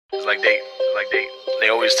It's like they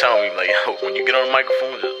always tell me, like, yo, when you get on the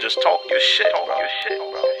microphone, just talk your shit, bro.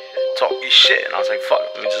 Talk your shit. And I was like, fuck,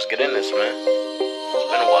 let me just get in this, man.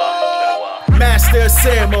 It's been a while. Master of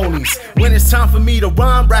ceremonies. When it's time for me to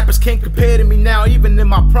rhyme, rappers can't compare to me now, even in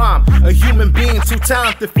my prime. A human being too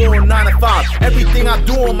talented for a 9 to 5. Everything I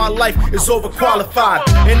do in my life is overqualified.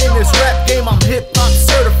 And in this rap game, I'm hip-hop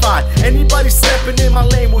certified. Anybody stepping in my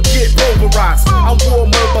lane will get pulverized. I'm war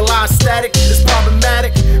mobilized, static, it's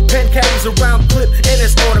problematic. Pen carries around clip and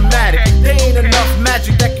it's automatic. There ain't enough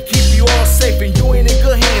magic that can keep you all safe, and you ain't in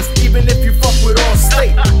good hands, even if you fuck with all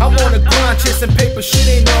state. I'm on the grind, chasing paper, shit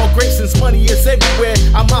ain't all great since money is everywhere.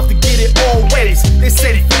 I'm out to get it always. They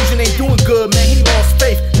say Fusionn ain't doing good, man, he lost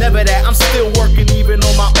faith. Never that, I'm still working even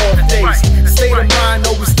on my off days. State of mind,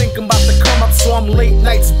 always thinking about the come up, so I'm late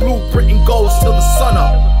nights blueprinting goals till the sun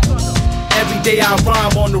up. Every day I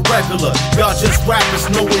rhyme on the regular. Y'all just rappers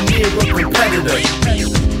nowhere near a competitor.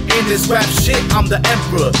 In this rap shit, I'm the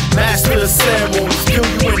emperor, master of ceremonies, kill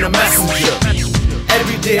you in the messenger.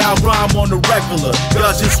 Every day I rhyme on the regular.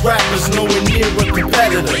 Y'all just rappers nowhere near a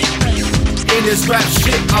competitor. In this rap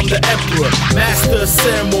shit, I'm the emperor, master of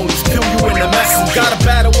ceremonies, kill you in the messenger. Got a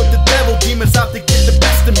battle with the devil, demons out to get the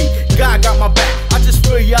best of me. God got my back, I just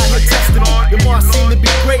feel y'all here testing me. The more I seem to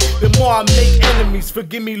be great, the more I make enemies.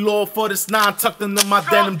 Forgive me, Lord, for this 9 tucked into my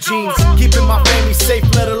denim jeans. Keeping my family safe,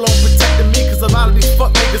 let alone protecting me, cause a lot of these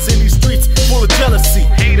fuck niggas in these streets full of jealousy.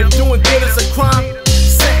 If doing good is a crime,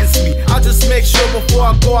 sentence me. I just make sure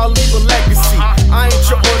before I go I leave a legacy. I ain't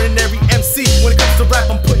your ordinary MC. When it comes to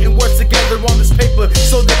rap, I'm putting words together on this paper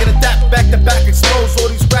so they can adapt back to back, expose all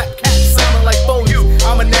these rap cats sounding like phonies.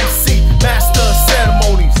 I'm an MC, master of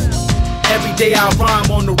ceremonies. Every day I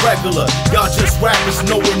rhyme on the regular. Y'all just rappers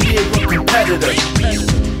nowhere near a competitor.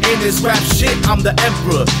 In this rap shit, I'm the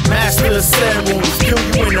emperor, master of ceremonies, kill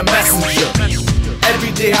you in the messenger.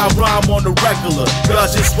 Every day I rhyme on the regular. Y'all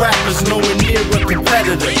just rappers nowhere near a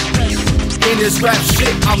competitor. In this rap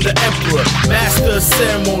shit, I'm the emperor, master of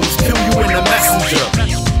ceremonies, kill you in the messenger.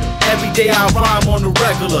 Every day I rhyme on the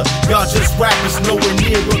regular. Y'all just rappers nowhere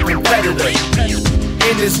near a competitor.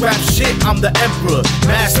 In this rap shit, I'm the emperor,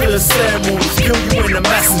 master of ceremonies, kill you in the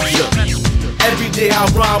messenger. Every day I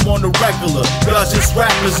rhyme on the regular. Y'all just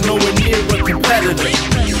rappers nowhere near a competitor.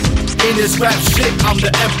 In this rap shit, I'm the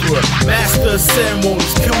emperor, master of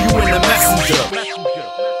ceremonies, kill you in the messenger.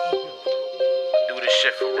 Do this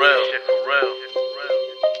shit for real.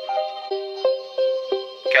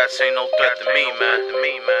 Cats ain't no threat to me, man.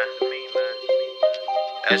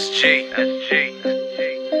 SG.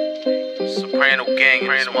 Soprano gang in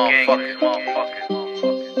this motherfucker.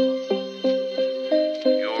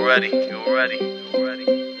 You ready?